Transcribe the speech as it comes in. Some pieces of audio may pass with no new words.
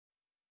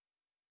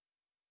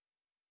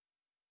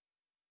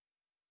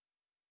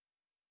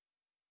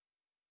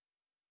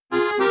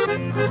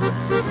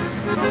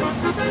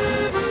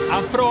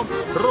I'm from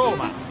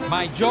Roma.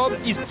 My job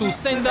is to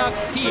stand up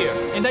here,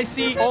 and I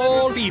see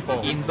all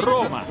people in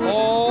Roma.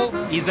 All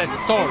is a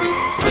story.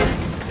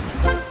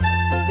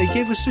 They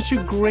gave us such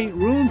a great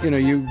room. You know,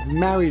 you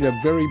married a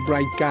very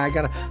bright guy.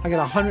 I got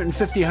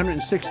 150,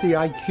 160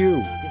 IQ.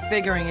 You're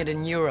figuring it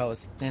in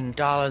euros. In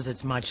dollars,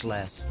 it's much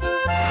less.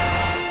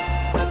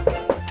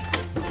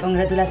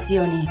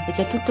 Congratulazioni, è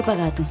già tutto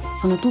pagato.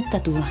 Sono tutta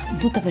tua,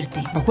 tutta per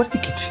te. Ma guardi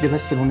che ci deve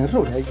essere un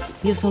errore.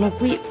 Io sono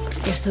qui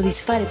per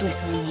soddisfare i tuoi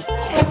sogni.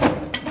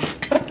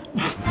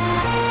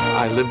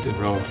 I lived in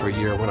Rome for a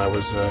year when I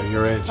was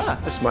your age.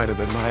 This might have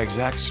been my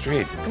exact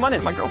street. Come on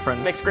in, my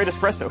girlfriend makes great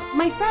espresso.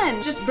 My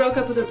friend just broke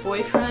up with her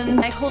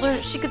boyfriend. I told her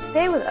she could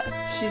stay with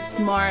us. She's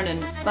smart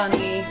and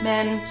funny.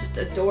 Men just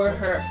adore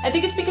her. I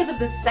think it's because of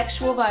the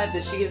sexual vibe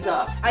that she gives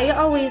off. I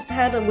always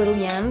had a little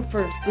yen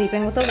for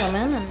sleeping with a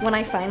woman, and when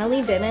I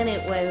finally did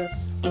it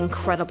was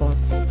incredible.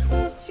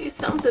 She's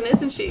something,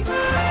 isn't she?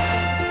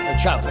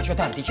 Ciao, faccio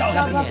tardi. Ciao,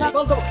 Gabriele.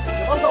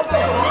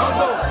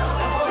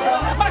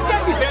 Ma che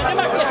vi prende?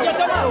 Ma che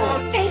siete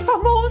voi? Sei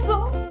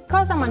famoso!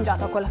 Cosa ha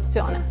mangiato a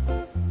colazione?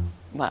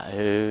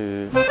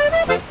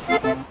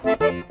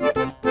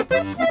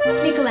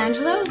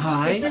 Michelangelo,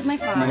 Hi. this is my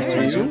father. Nice to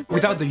meet you.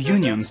 Without the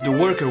unions, the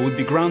worker would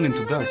be ground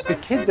into dust. The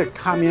kids are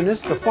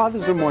communists. The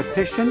father's a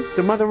mortician.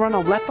 The mother run a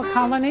leper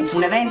colony.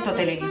 Un evento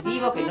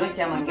televisivo che noi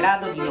siamo in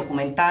grado di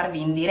documentarvi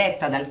in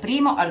diretta dal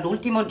primo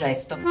all'ultimo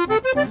gesto.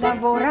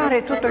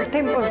 Lavorare tutto il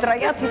tempo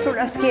sdraiati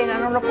sulla schiena,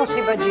 non lo posso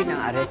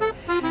immaginare.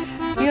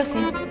 Io sì.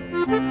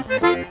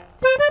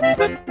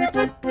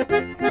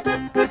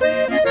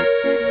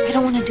 I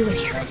don't want to do it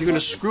here. You're gonna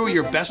screw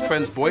your best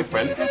friend's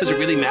boyfriend. Does it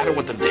really matter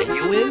what the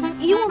venue is?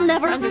 You will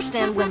never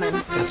understand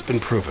women. That's been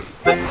proven.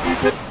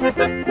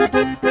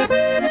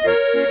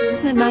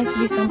 Isn't it nice to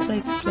be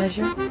someplace of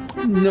pleasure?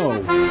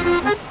 No.